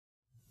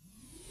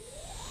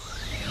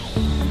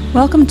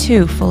Welcome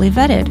to Fully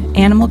Vetted,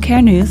 Animal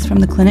Care News from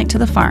the Clinic to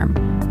the Farm,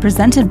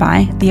 presented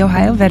by the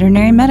Ohio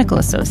Veterinary Medical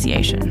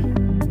Association.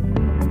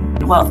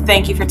 Well,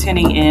 thank you for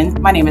tuning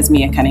in. My name is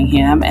Mia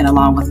Cunningham, and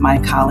along with my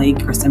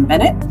colleague, Kristen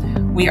Bennett,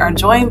 we are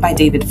joined by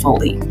David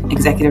Foley,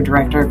 Executive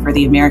Director for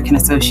the American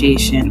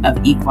Association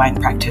of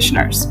Equine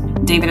Practitioners.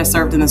 David has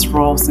served in this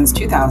role since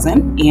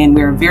 2000, and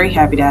we're very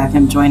happy to have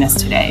him join us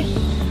today.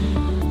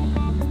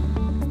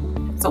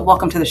 So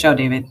welcome to the show,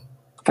 David.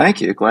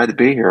 Thank you. Glad to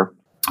be here.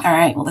 All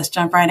right, well, let's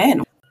jump right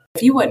in.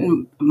 If you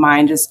wouldn't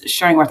mind just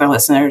sharing with our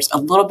listeners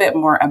a little bit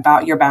more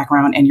about your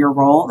background and your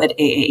role at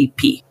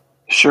AAEP.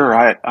 Sure.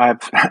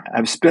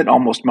 I've spent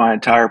almost my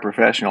entire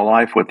professional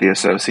life with the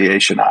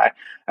association. I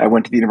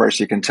went to the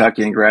University of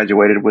Kentucky and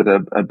graduated with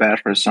a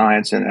Bachelor of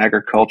Science in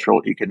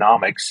Agricultural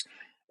Economics,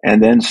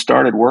 and then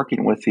started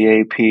working with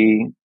the AP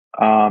in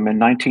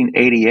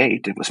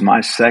 1988. It was my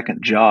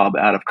second job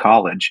out of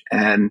college,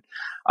 and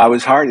I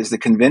was hired as the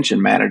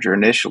convention manager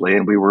initially,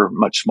 and we were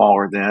much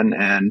smaller then.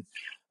 And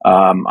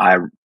I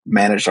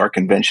managed our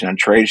convention and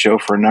trade show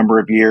for a number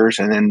of years.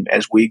 And then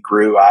as we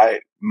grew,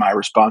 my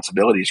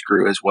responsibilities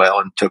grew as well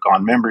and took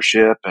on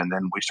membership. And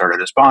then we started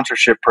a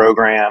sponsorship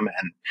program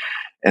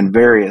and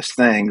various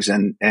things.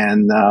 And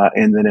then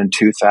in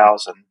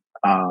 2000,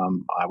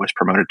 I was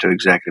promoted to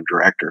executive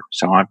director.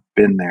 So I've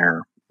been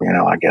there,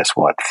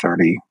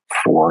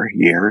 34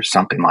 years,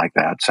 something like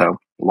that. So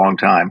a long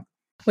time.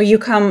 Well, you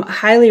come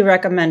highly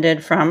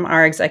recommended from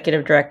our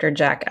executive director,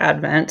 Jack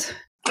Advent.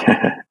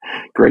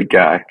 Great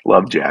guy.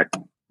 Love Jack.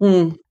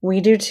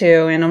 We do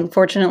too. And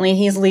unfortunately,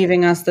 he's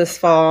leaving us this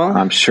fall.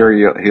 I'm sure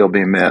he'll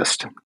be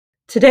missed.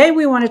 Today,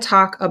 we want to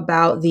talk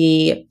about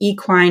the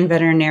equine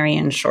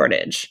veterinarian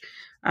shortage.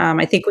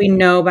 I think we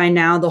know by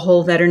now the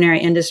whole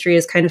veterinary industry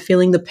is kind of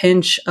feeling the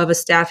pinch of a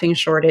staffing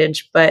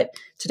shortage. But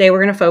today,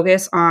 we're going to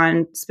focus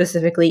on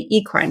specifically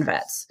equine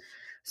vets.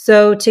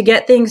 So to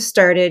get things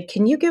started,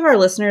 can you give our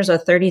listeners a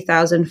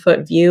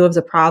 30,000-foot view of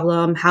the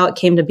problem, how it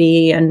came to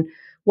be, and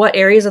what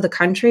areas of the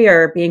country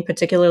are being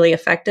particularly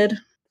affected?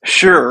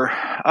 Sure.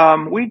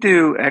 We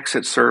do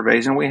exit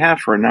surveys, and we have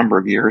for a number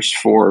of years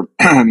for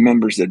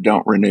members that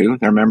don't renew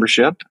their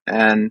membership.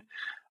 And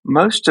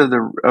most of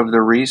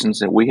the reasons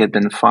that we had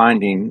been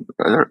finding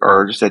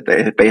are just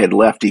that they had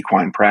left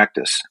equine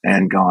practice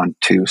and gone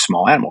to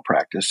small animal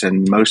practice,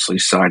 and mostly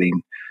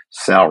citing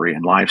salary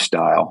and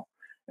lifestyle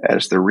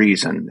as the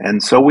reason.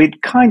 And so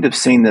we'd kind of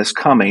seen this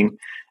coming.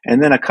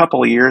 And then a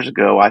couple of years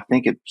ago, I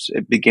think it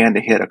began to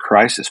hit a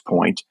crisis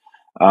point.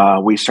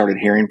 We started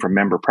hearing from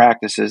member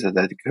practices that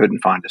they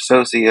couldn't find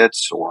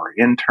associates or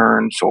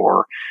interns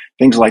or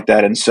things like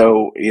that. And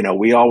so,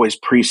 we always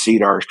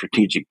precede our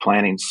strategic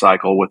planning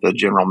cycle with a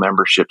general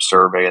membership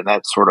survey, and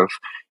that sort of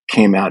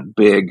came out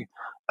big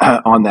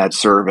on that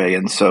survey.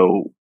 And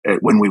so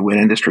when we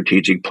went into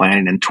strategic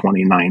planning in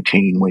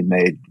 2019, we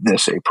made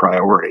this a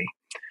priority.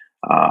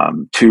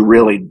 To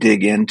really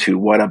dig into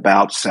what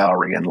about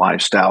salary and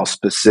lifestyle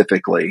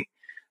specifically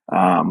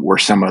were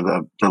some of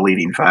the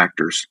leading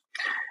factors.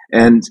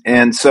 And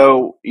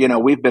so,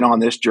 we've been on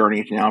this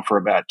journey now for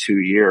about 2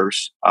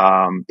 years.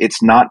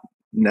 It's not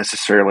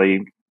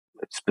necessarily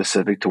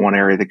specific to one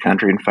area of the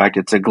country. In fact,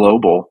 it's a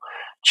global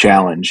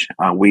challenge.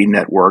 We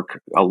network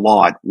a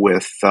lot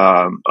with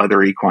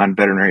other equine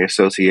veterinary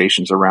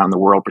associations around the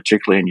world,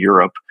 particularly in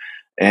Europe,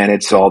 and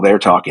it's all they're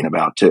talking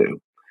about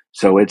too.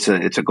 So it's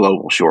a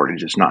global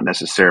shortage. It's not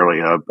necessarily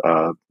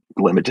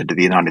limited to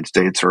the United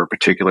States or a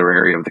particular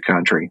area of the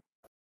country.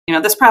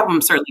 This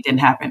problem certainly didn't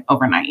happen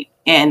overnight.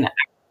 And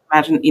I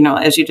imagine,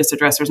 as you just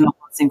addressed, there's no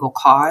single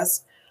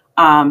cause.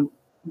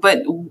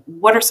 But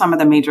what are some of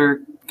the major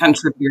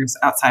contributors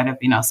outside of,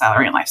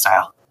 salary and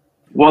lifestyle?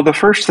 Well, the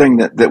first thing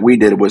that we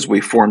did was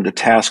we formed a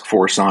task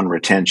force on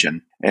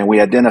retention, and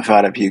we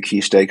identified a few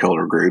key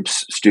stakeholder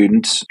groups: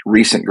 students,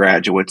 recent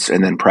graduates,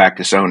 and then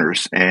practice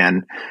owners,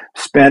 and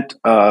spent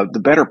the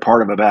better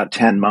part of about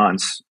 10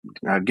 months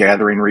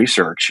gathering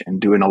research and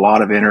doing a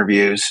lot of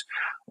interviews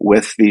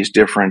with these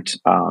different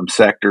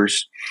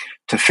sectors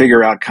to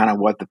figure out kind of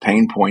what the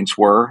pain points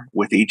were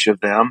with each of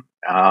them,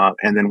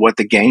 and then what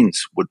the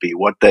gains would be,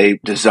 what they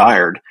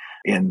desired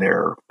in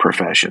their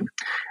profession.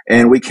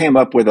 And we came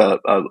up with a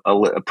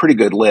pretty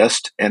good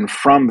list. And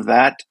from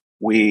that,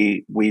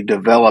 we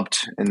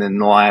developed, and then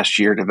the last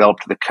year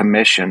developed the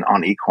Commission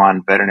on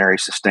Equine Veterinary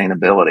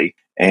Sustainability.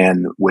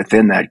 And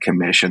within that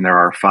commission, there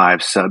are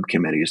 5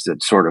 subcommittees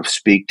that sort of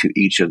speak to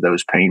each of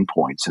those pain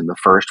points. And the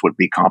first would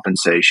be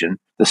compensation.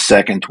 The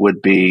second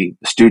would be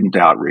student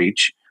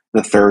outreach.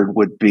 The third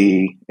would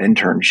be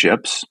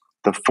internships.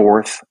 The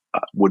fourth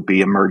would be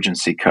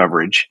emergency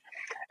coverage.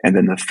 And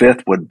then the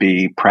fifth would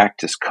be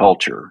practice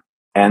culture.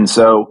 And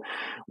so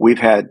we've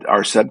had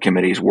our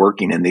subcommittees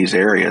working in these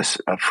areas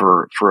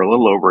for a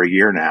little over a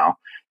year now,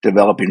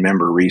 developing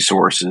member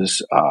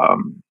resources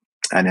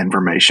and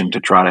information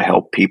to try to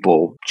help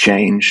people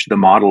change the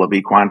model of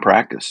equine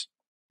practice.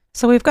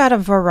 So we've got a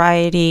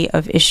variety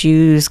of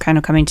issues kind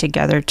of coming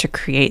together to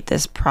create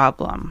this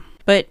problem.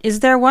 But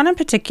is there one in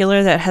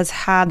particular that has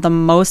had the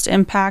most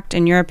impact,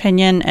 in your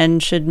opinion,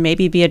 and should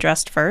maybe be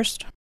addressed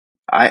first?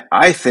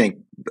 I think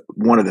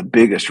one of the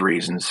biggest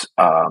reasons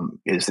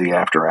is the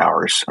after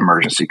hours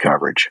emergency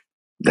coverage.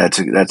 That's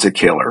a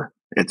killer.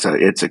 It's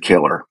a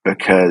killer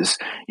because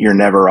you're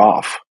never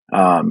off.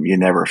 You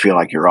never feel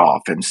like you're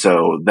off. And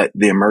so that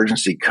the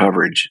emergency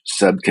coverage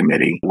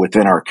subcommittee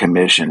within our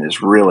commission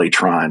is really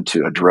trying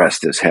to address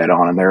this head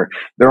on. And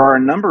there are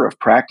a number of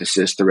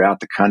practices throughout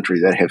the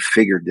country that have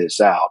figured this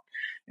out.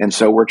 And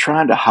so we're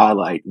trying to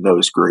highlight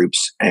those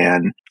groups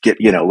and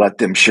let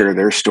them share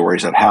their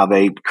stories of how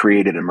they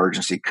created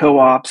emergency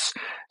co-ops.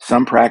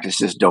 Some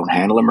practices don't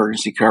handle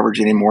emergency coverage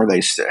anymore.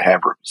 They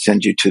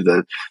send you to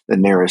the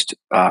nearest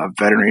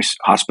veterinary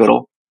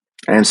hospital.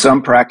 And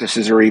some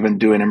practices are even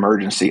doing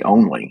emergency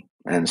only.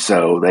 And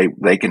so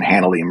they can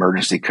handle the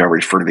emergency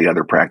coverage for the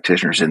other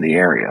practitioners in the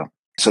area.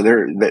 So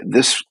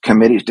this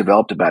committee has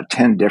developed about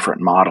 10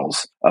 different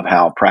models of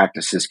how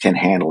practices can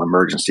handle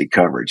emergency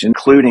coverage,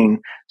 including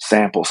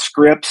sample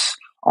scripts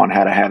on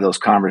how to have those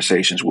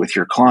conversations with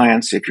your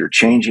clients if you're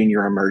changing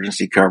your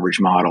emergency coverage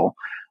model,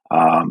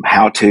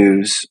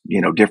 how-tos,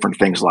 different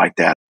things like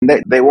that.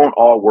 They won't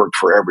all work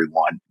for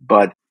everyone,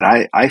 but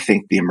I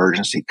think the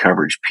emergency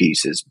coverage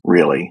piece is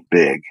really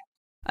big.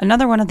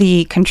 Another one of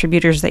the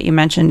contributors that you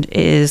mentioned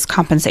is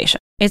compensation.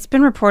 It's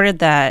been reported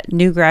that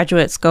new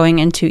graduates going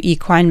into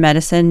equine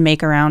medicine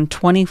make around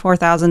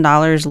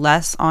 $24,000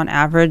 less on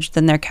average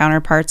than their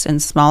counterparts in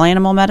small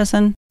animal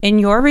medicine. In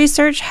your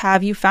research,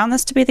 have you found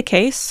this to be the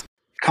case?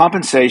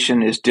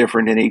 Compensation is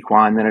different in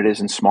equine than it is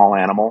in small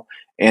animal.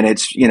 And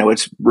it's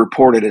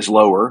reported as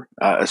lower,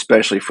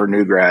 especially for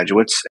new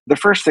graduates. The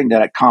first thing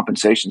that a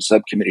compensation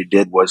subcommittee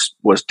did was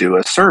do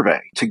a survey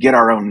to get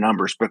our own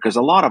numbers, because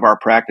a lot of our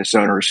practice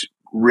owners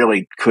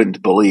really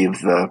couldn't believe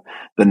the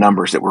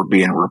numbers that were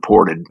being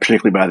reported,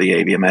 particularly by the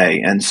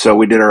AVMA. And so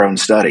we did our own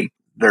study.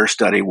 Their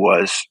study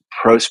was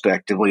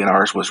prospectively and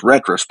ours was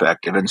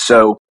retrospective. And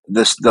so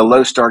the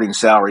low starting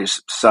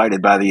salaries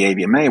cited by the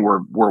AVMA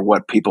were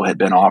what people had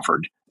been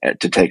offered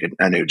to take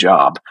a new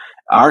job.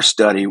 Our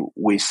study,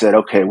 we said,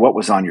 okay, what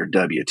was on your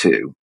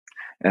W-2?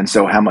 And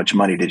so how much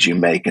money did you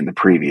make in the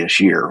previous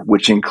year,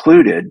 which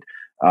included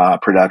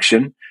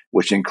production,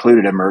 which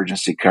included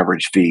emergency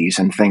coverage fees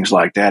and things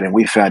like that. And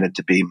we found it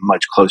to be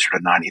much closer to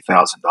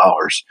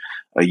 $90,000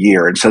 a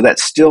year. And so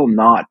that's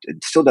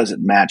it still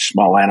doesn't match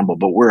small animal,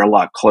 but we're a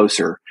lot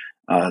closer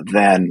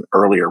than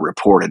earlier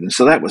reported. And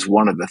so that was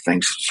one of the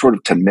things sort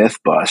of to myth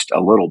bust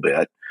a little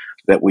bit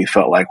that we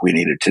felt like we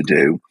needed to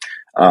do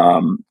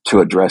to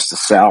address the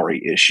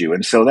salary issue.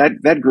 And so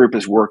that group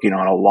is working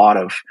on a lot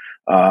of,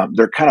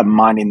 they're kind of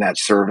mining that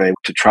survey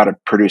to try to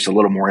produce a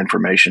little more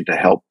information to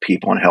help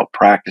people and help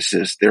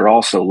practices. They're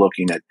also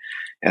looking at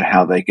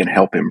how they can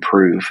help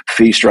improve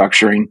fee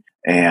structuring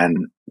and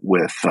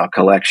with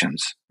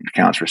collections,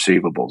 accounts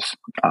receivables.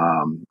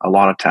 A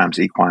lot of times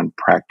equine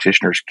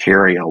practitioners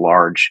carry a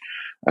large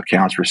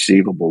accounts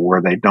receivable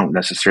where they don't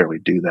necessarily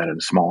do that in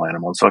small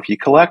animals. So if you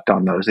collect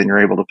on those, then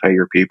you're able to pay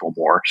your people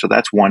more. So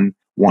that's one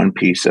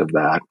piece of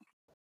that.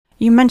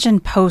 You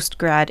mentioned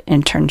post-grad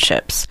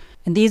internships,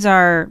 and these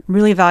are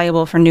really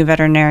valuable for new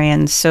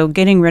veterinarians. So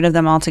getting rid of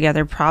them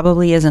altogether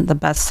probably isn't the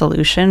best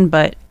solution.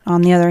 But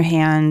on the other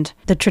hand,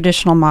 the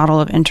traditional model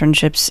of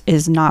internships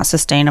is not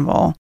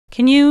sustainable.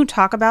 Can you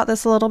talk about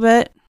this a little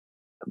bit?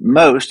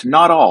 Most,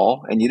 not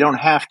all, and you don't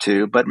have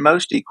to, but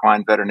most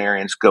equine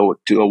veterinarians go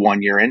to a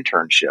 1-year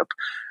internship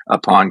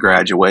upon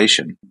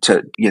graduation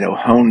to,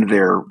 hone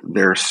their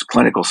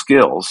clinical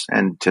skills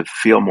and to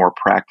feel more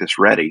practice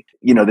ready.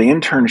 The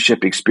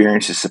internship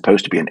experience is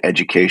supposed to be an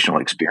educational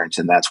experience,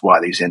 and that's why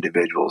these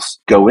individuals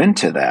go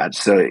into that.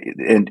 So,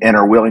 and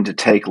are willing to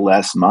take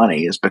less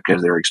money is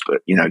because they're,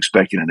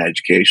 expecting an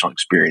educational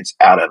experience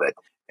out of it.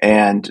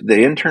 And the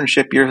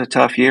internship year is a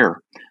tough year.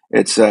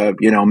 It's,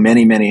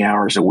 many, many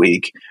hours a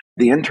week.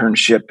 The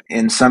internship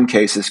in some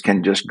cases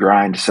can just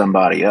grind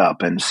somebody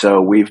up. And so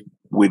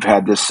we've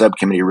had this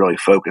subcommittee really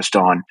focused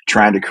on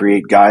trying to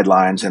create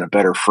guidelines and a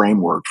better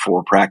framework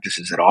for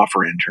practices that offer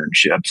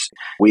internships.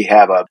 We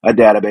have a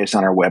database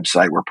on our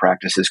website where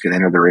practices can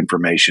enter their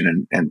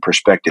information and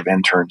prospective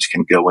interns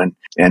can go in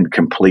and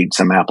complete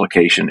some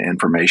application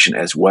information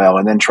as well,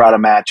 and then try to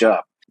match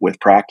up with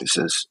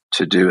practices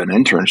to do an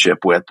internship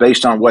with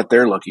based on what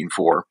they're looking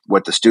for,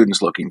 what the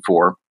student's looking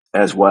for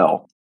as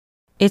well.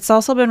 It's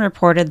also been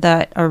reported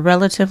that a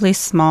relatively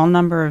small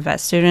number of vet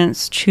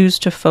students choose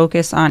to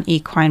focus on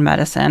equine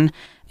medicine.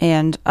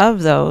 And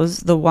of those,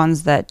 the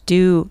ones that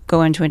do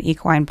go into an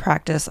equine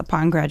practice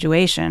upon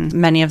graduation,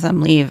 many of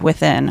them leave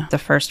within the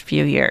first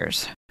few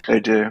years. They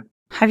do.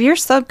 Have your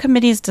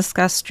subcommittees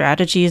discussed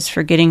strategies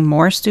for getting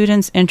more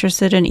students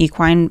interested in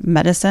equine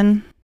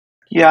medicine?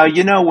 Yeah,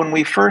 when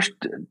we first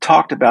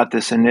talked about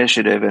this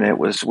initiative, and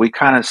we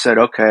kind of said,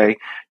 okay,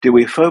 do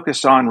we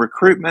focus on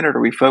recruitment or do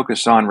we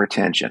focus on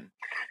retention?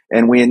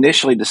 And we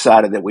initially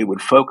decided that we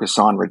would focus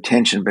on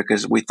retention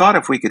because we thought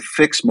if we could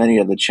fix many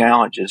of the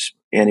challenges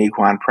in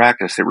equine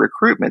practice, that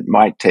recruitment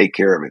might take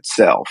care of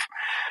itself.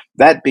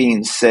 That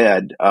being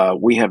said,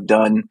 we have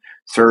done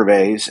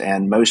surveys,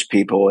 and most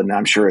people, and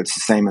I'm sure it's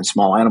the same in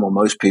small animal,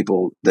 most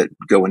people that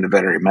go into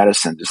veterinary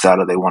medicine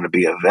decided they want to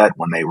be a vet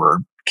when they were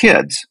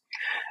kids.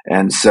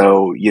 And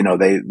so,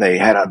 they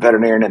had a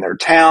veterinarian in their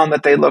town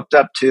that they looked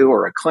up to,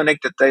 or a clinic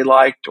that they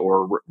liked,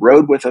 or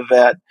rode with a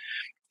vet.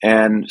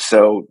 And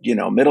so,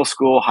 middle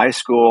school, high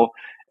school.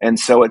 And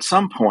so at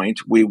some point,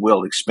 we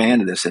will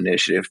expand this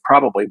initiative,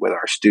 probably with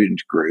our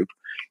student group,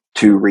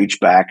 to reach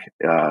back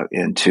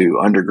into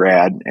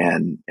undergrad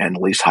and at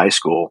least high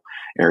school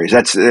areas.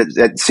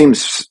 That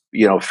seems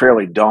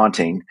fairly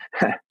daunting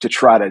to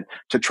try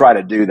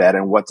to do that.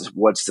 And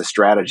what's the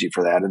strategy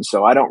for that? And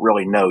so I don't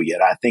really know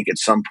yet. I think at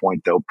some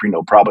point, though,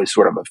 probably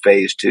sort of a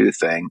phase 2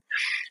 thing,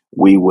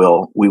 we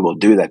will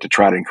do that to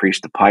try to increase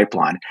the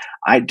pipeline.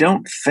 I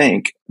don't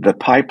think the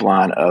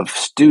pipeline of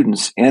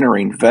students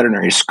entering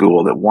veterinary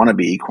school that want to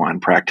be equine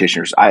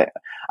practitioners,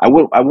 I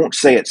won't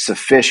say it's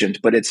sufficient,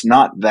 but it's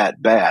not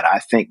that bad. I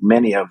think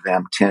many of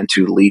them tend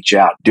to leach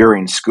out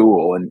during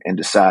school and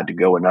decide to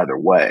go another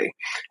way.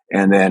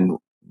 And then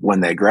when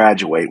they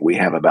graduate, we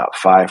have about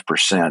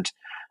 5%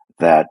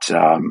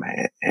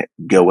 that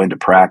go into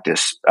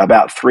practice.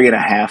 About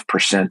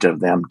 3.5%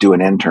 of them do an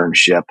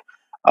internship.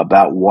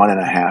 About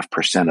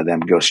 1.5% of them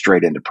go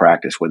straight into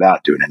practice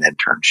without doing an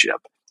internship.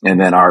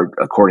 And then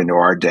according to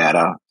our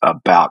data,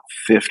 about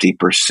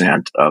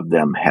 50% of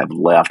them have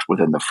left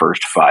within the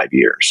first 5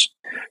 years.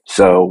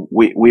 So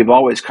we've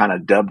always kind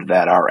of dubbed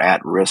that our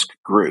at-risk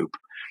group.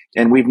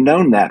 And we've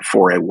known that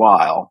for a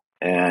while.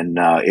 And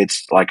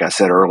it's, like I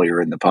said earlier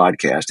in the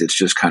podcast, it's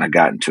just kind of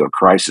gotten to a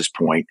crisis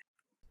point.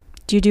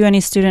 Do you do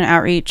any student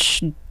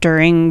outreach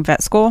during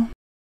vet school?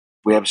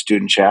 We have a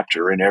student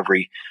chapter in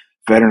every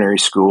veterinary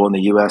school in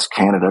the U.S.,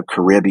 Canada,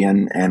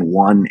 Caribbean, and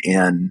one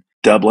in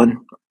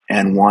Dublin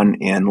and one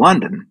in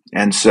London.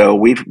 And so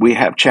we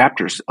have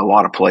chapters a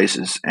lot of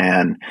places,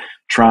 and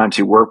trying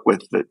to work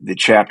with the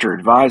chapter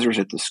advisors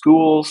at the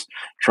schools,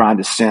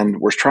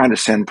 we're trying to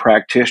send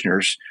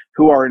practitioners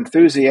who are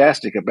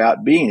enthusiastic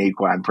about being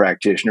equine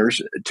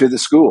practitioners to the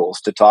schools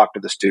to talk to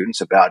the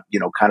students about,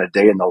 kind of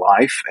day in the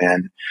life,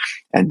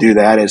 and do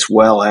that, as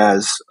well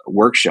as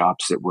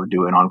workshops that we're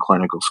doing on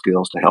clinical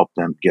skills to help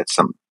them get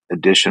some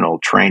additional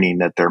training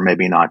that they're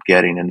maybe not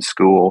getting in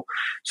school.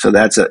 So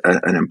that's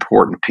an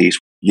important piece.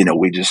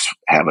 We just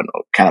have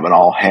kind of an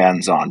all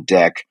hands on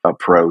deck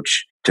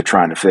approach to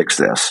trying to fix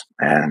this.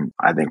 And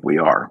I think we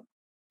are.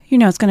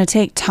 It's going to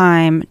take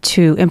time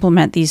to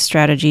implement these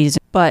strategies,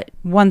 but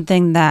one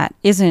thing that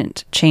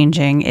isn't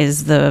changing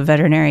is the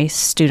veterinary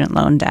student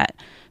loan debt.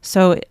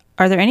 So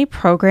are there any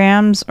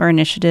programs or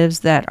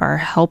initiatives that are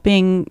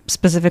helping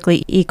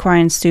specifically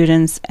equine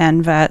students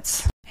and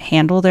vets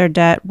handle their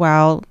debt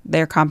while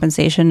their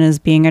compensation is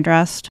being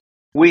addressed?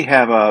 We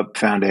have a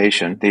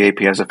foundation. The AP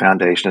has a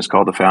foundation. It's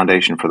called the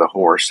Foundation for the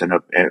Horse. And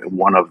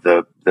one of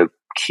the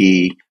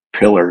key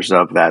pillars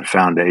of that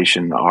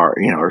foundation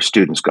are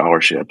student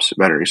scholarships,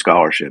 veterinary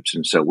scholarships.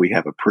 And so we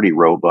have a pretty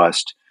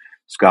robust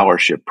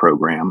scholarship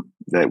program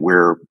that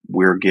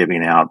we're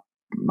giving out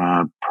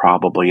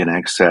probably in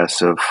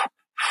excess of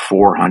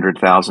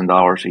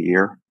 $400,000 a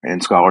year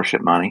in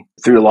scholarship money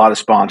through a lot of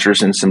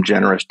sponsors and some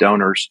generous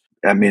donors.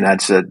 I mean,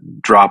 that's a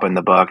drop in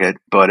the bucket,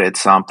 but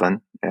it's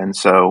something. And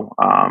so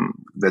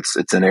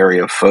it's an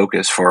area of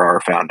focus for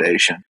our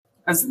foundation.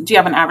 Do you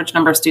have an average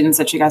number of students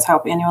that you guys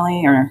help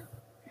annually, or?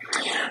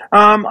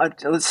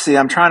 Let's see.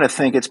 I'm trying to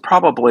think. It's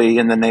probably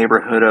in the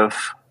neighborhood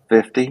of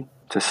 50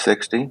 to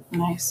 60.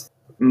 Nice.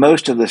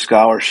 Most of the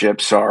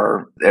scholarships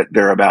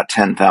they're about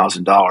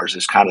 $10,000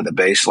 is kind of the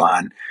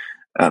baseline.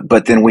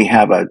 But then we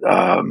have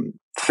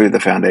through the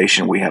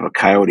foundation, we have a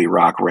Coyote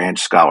Rock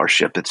Ranch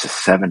scholarship. It's a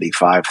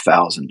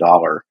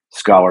 $75,000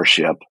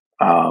 scholarship.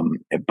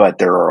 But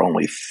there are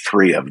only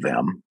 3 of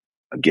them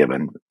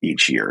given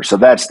each year. So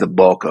that's the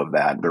bulk of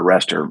that. The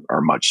rest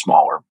are much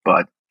smaller,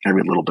 but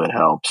every little bit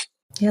helps.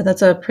 Yeah,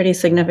 that's a pretty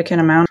significant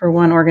amount for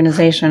one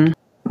organization.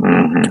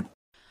 Mm-hmm.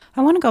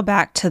 I want to go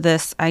back to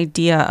this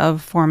idea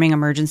of forming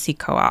emergency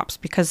co-ops,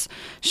 because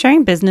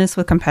sharing business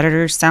with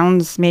competitors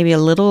sounds maybe a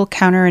little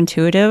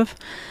counterintuitive.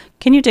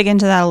 Can you dig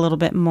into that a little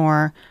bit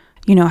more?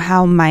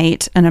 How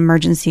might an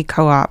emergency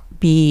co-op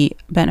be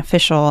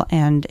beneficial,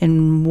 and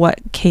in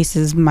what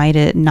cases might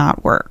it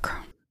not work?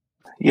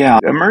 Yeah,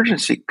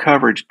 emergency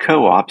coverage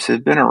co-ops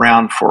have been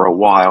around for a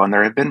while, and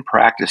there have been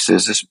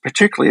practices,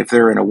 particularly if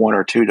they're in a 1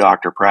 or 2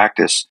 doctor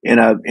practice in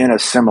a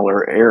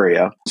similar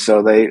area.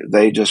 So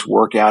they just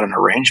work out an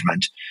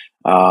arrangement,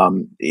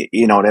 and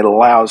it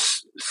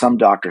allows some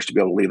doctors to be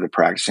able to leave the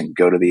practice and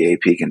go to the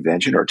AP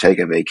convention or take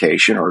a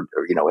vacation or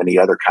any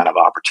other kind of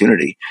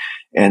opportunity,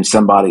 and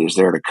somebody is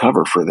there to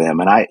cover for them.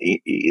 And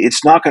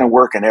it's not going to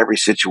work in every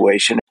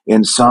situation.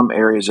 In some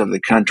areas of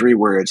the country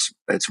where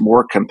it's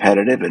more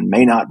competitive and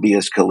may not be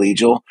as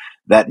collegial,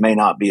 that may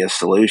not be a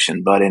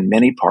solution. But in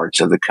many parts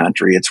of the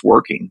country, it's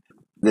working.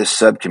 This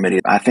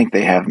subcommittee, I think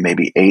they have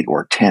maybe 8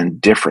 or 10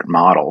 different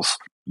models.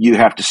 You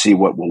have to see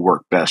what will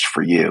work best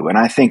for you. And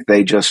I think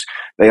they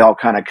all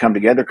kind of come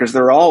together because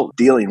they're all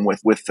dealing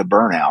with the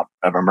burnout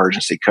of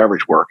emergency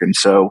coverage work. And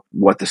so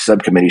what the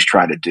subcommittees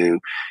try to do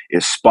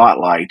is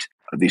spotlight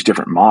these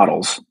different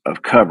models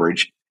of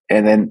coverage,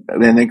 and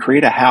then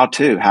create a how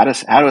to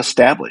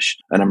establish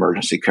an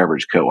emergency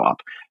coverage co-op,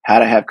 how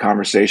to have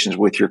conversations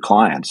with your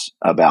clients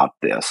about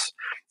this.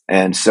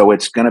 And so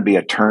it's going to be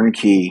a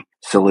turnkey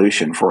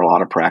solution for a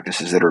lot of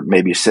practices that are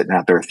maybe sitting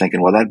out there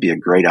thinking, well, that'd be a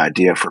great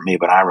idea for me,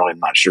 but I really am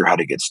not sure how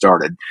to get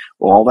started.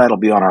 Well, all that'll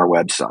be on our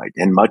website,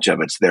 and much of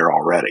it's there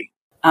already.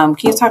 Can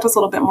you talk to us a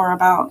little bit more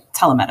about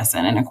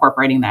telemedicine and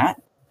incorporating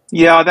that?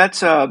 Yeah,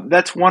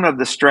 that's one of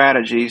the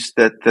strategies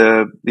that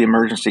the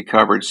emergency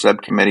coverage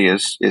subcommittee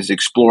is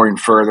exploring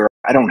further.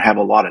 I don't have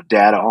a lot of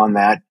data on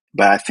that,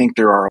 but I think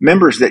there are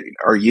members that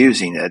are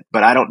using it,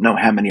 but I don't know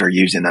how many are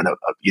using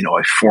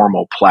a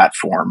formal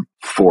platform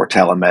for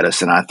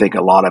telemedicine. I think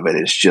a lot of it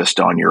is just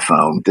on your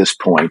phone at this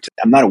point.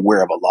 I'm not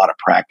aware of a lot of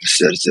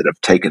practices that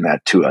have taken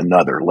that to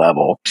another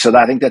level. So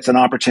I think that's an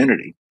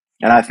opportunity.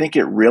 And I think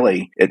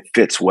it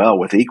fits well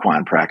with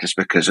equine practice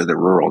because of the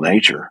rural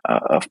nature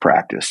of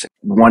practice.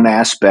 One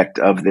aspect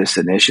of this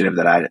initiative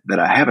that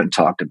I haven't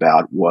talked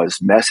about was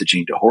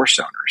messaging to horse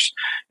owners.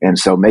 And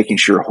so making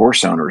sure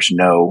horse owners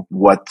know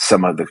what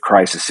some of the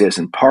crisis is.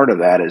 And part of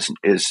that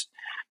is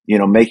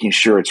making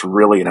sure it's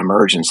really an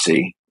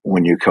emergency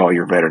when you call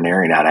your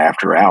veterinarian out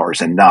after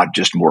hours and not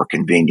just more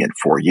convenient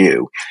for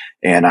you.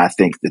 And I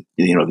think that,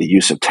 the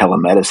use of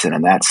telemedicine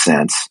in that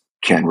sense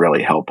can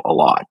really help a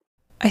lot.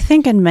 I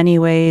think in many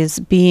ways,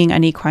 being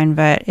an equine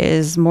vet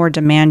is more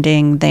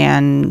demanding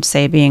than,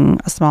 say, being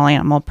a small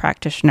animal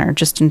practitioner,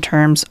 just in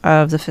terms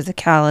of the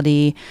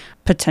physicality,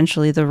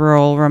 potentially the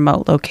rural,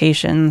 remote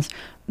locations,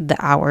 the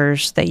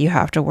hours that you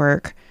have to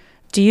work.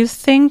 Do you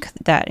think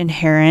that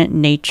inherent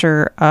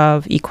nature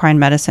of equine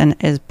medicine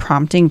is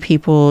prompting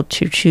people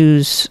to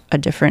choose a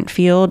different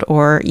field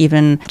or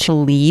even to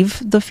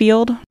leave the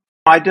field?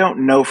 I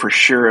don't know for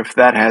sure if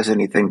that has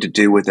anything to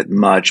do with it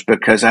much,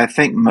 because I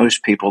think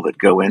most people that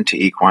go into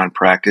equine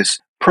practice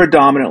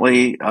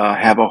predominantly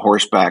have a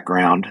horse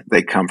background.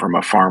 They come from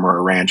a farm or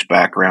a ranch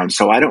background.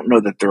 So I don't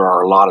know that there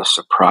are a lot of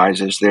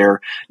surprises there.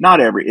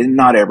 In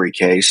not every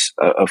case,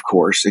 of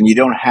course, and you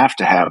don't have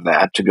to have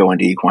that to go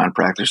into equine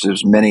practice.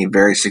 There's many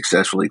very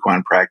successful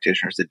equine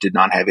practitioners that did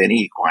not have any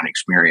equine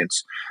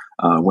experience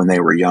when they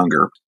were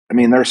younger. I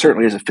mean, there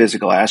certainly is a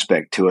physical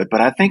aspect to it, but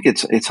I think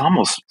it's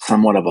almost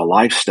somewhat of a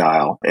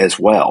lifestyle as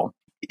well.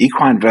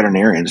 Equine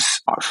veterinarians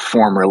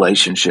form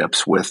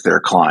relationships with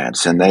their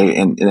clients, and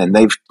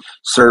they've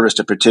serviced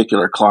a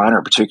particular client or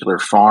a particular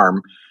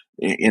farm.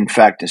 In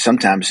fact,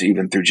 sometimes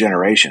even through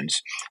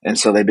generations. And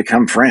so they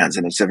become friends,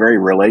 and it's a very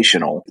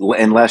relational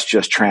and less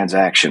just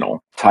transactional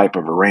type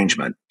of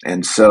arrangement.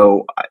 And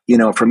so,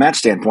 from that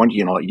standpoint,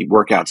 you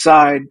work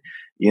outside,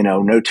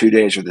 no 2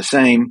 days are the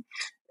same.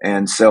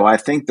 And so I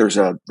think there's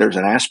an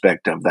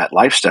aspect of that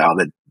lifestyle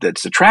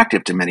that's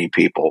attractive to many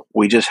people.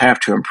 We just have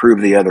to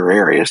improve the other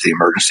areas, the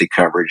emergency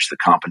coverage, the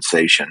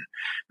compensation,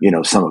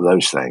 some of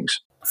those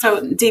things.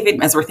 So,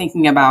 David, as we're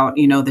thinking about,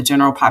 the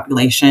general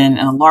population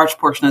and a large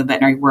portion of the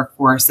veterinary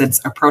workforce that's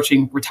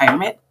approaching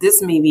retirement,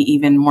 this may be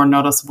even more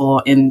noticeable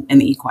in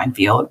the equine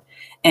field.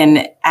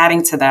 And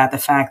adding to that, the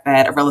fact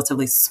that a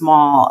relatively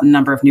small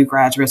number of new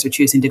graduates are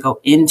choosing to go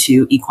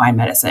into equine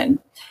medicine.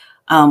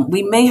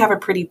 We may have a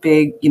pretty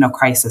big,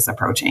 crisis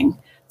approaching.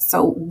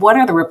 So what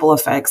are the ripple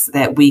effects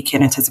that we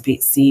can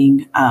anticipate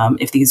seeing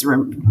if these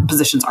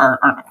positions aren't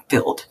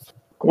filled?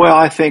 Well,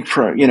 I think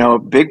from, a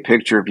big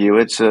picture view,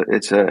 it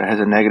has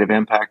a negative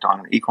impact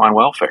on equine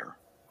welfare.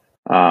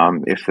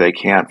 If they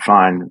can't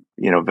find,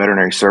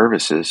 veterinary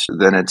services,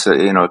 then it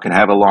can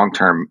have a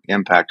long-term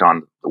impact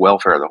on the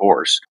welfare of the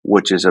horse,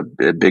 which is a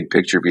big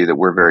picture view that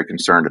we're very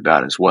concerned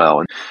about as well.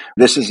 And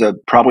this is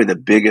probably the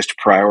biggest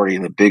priority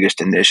and the biggest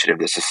initiative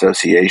this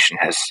association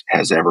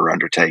has ever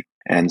undertaken.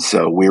 And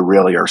so we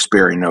really are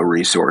sparing no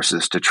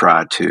resources to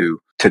try to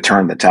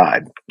turn the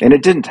tide. And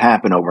it didn't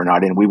happen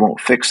overnight, and we won't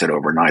fix it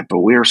overnight,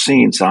 but we are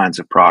seeing signs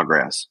of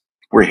progress.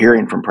 We're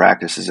hearing from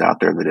practices out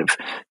there that have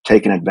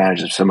taken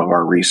advantage of some of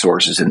our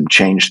resources and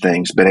changed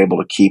things, been able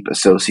to keep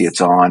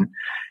associates on,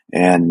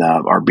 and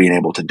are being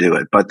able to do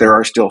it. But there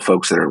are still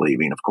folks that are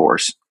leaving, of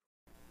course.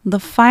 The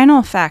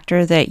final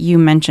factor that you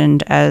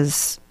mentioned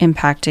as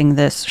impacting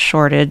this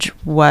shortage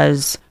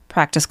was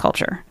practice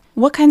culture.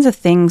 What kinds of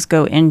things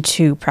go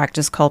into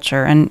practice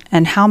culture,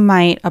 and how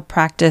might a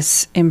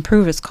practice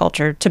improve its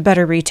culture to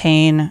better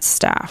retain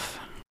staff?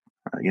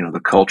 The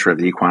culture of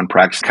the equine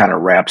practice kind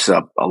of wraps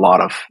up a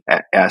lot of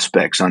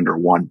aspects under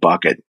one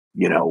bucket,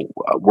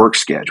 work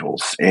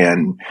schedules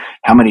and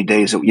how many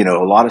days, a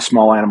lot of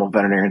small animal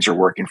veterinarians are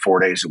working 4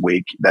 days a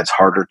week. That's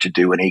harder to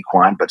do in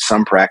equine, but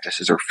some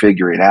practices are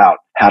figuring out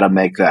how to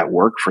make that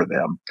work for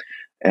them.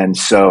 And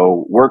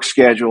so work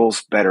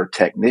schedules, better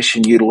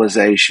technician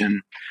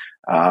utilization,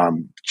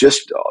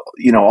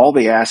 all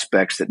the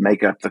aspects that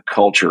make up the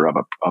culture of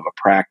a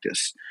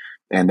practice.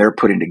 And they're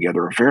putting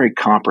together a very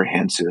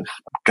comprehensive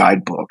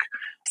guidebook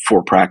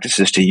for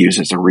practices to use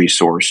as a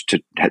resource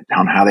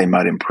on how they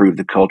might improve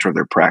the culture of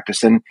their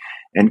practice and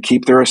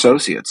keep their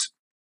associates.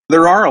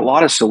 There are a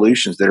lot of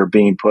solutions that are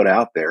being put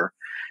out there,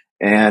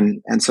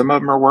 and some of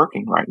them are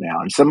working right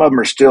now, and some of them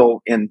are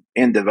still in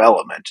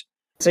development.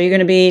 So you're going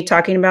to be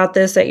talking about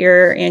this at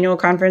your annual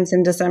conference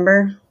in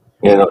December?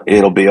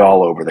 It'll be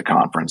all over the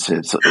conference.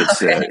 It's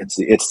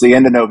the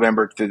end of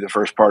November through the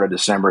first part of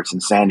December. It's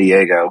in San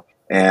Diego,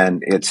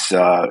 and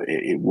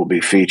it will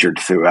be featured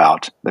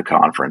throughout the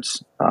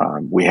conference.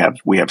 We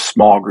have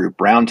small group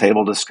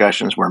roundtable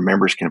discussions where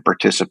members can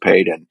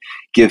participate and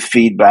give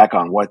feedback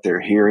on what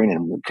they're hearing,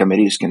 and the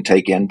committees can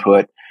take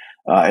input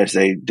as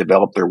they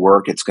develop their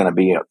work. It's going to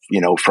be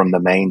from the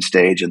main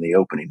stage in the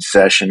opening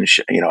session,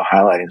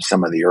 highlighting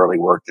some of the early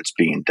work that's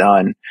being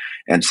done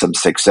and some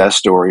success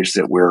stories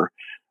that we're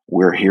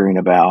hearing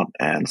about.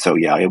 And so,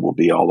 it will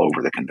be all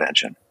over the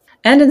convention.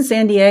 And in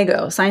San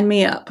Diego. Sign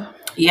me up.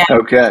 Yeah.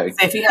 Okay.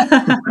 So if you have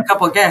a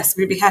couple of guests,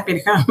 we'd be happy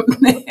to come.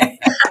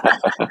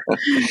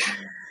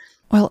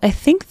 Well, I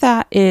think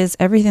that is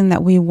everything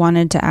that we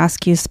wanted to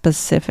ask you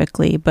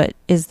specifically, but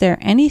is there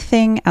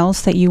anything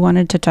else that you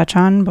wanted to touch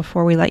on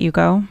before we let you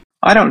go?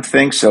 I don't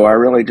think so. I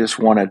really just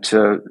wanted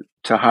to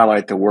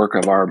highlight the work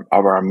of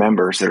our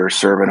members that are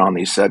serving on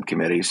these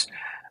subcommittees.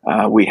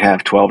 We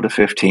have 12 to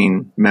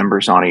 15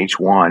 members on each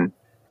one,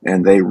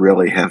 and they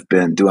really have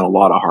been doing a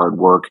lot of hard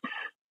work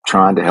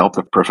trying to help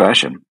the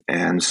profession.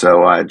 And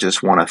so I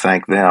just want to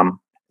thank them.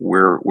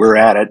 We're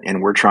at it,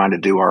 and we're trying to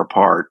do our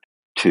part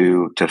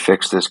to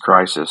fix this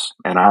crisis.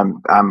 And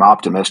I'm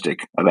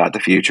optimistic about the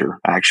future,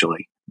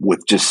 actually,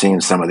 with just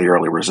seeing some of the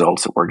early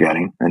results that we're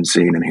getting and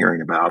seeing and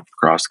hearing about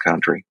across the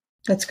country.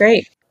 That's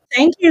great.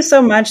 Thank you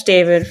so much,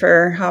 David,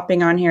 for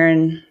hopping on here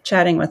and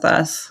chatting with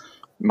us.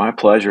 My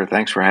pleasure.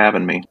 Thanks for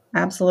having me.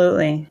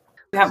 Absolutely.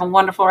 You have a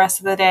wonderful rest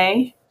of the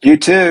day. You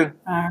too.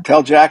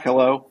 Tell Jack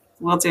hello.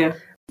 Will do.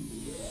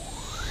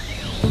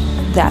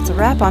 That's a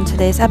wrap on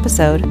today's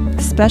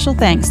episode. Special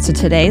thanks to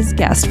today's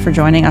guest for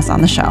joining us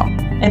on the show.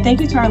 And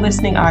thank you to our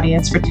listening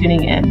audience for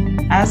tuning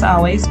in. As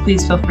always,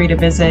 please feel free to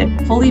visit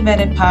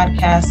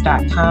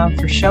fullyvettedpodcast.com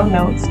for show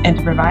notes and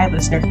to provide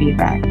listener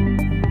feedback.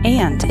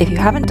 And if you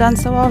haven't done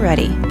so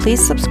already,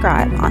 please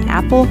subscribe on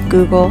Apple,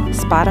 Google,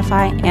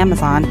 Spotify,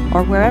 Amazon,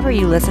 or wherever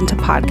you listen to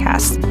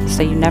podcasts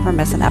so you never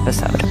miss an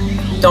episode.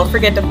 Don't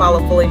forget to follow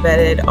Fully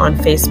Vetted on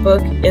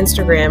Facebook,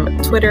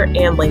 Instagram, Twitter,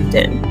 and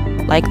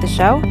LinkedIn. Like the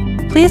show?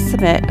 Please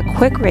submit a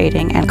quick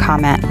rating and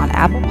comment on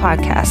Apple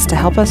Podcasts to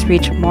help us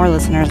reach more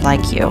listeners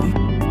like you.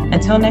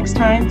 Until next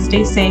time,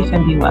 stay safe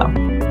and be well.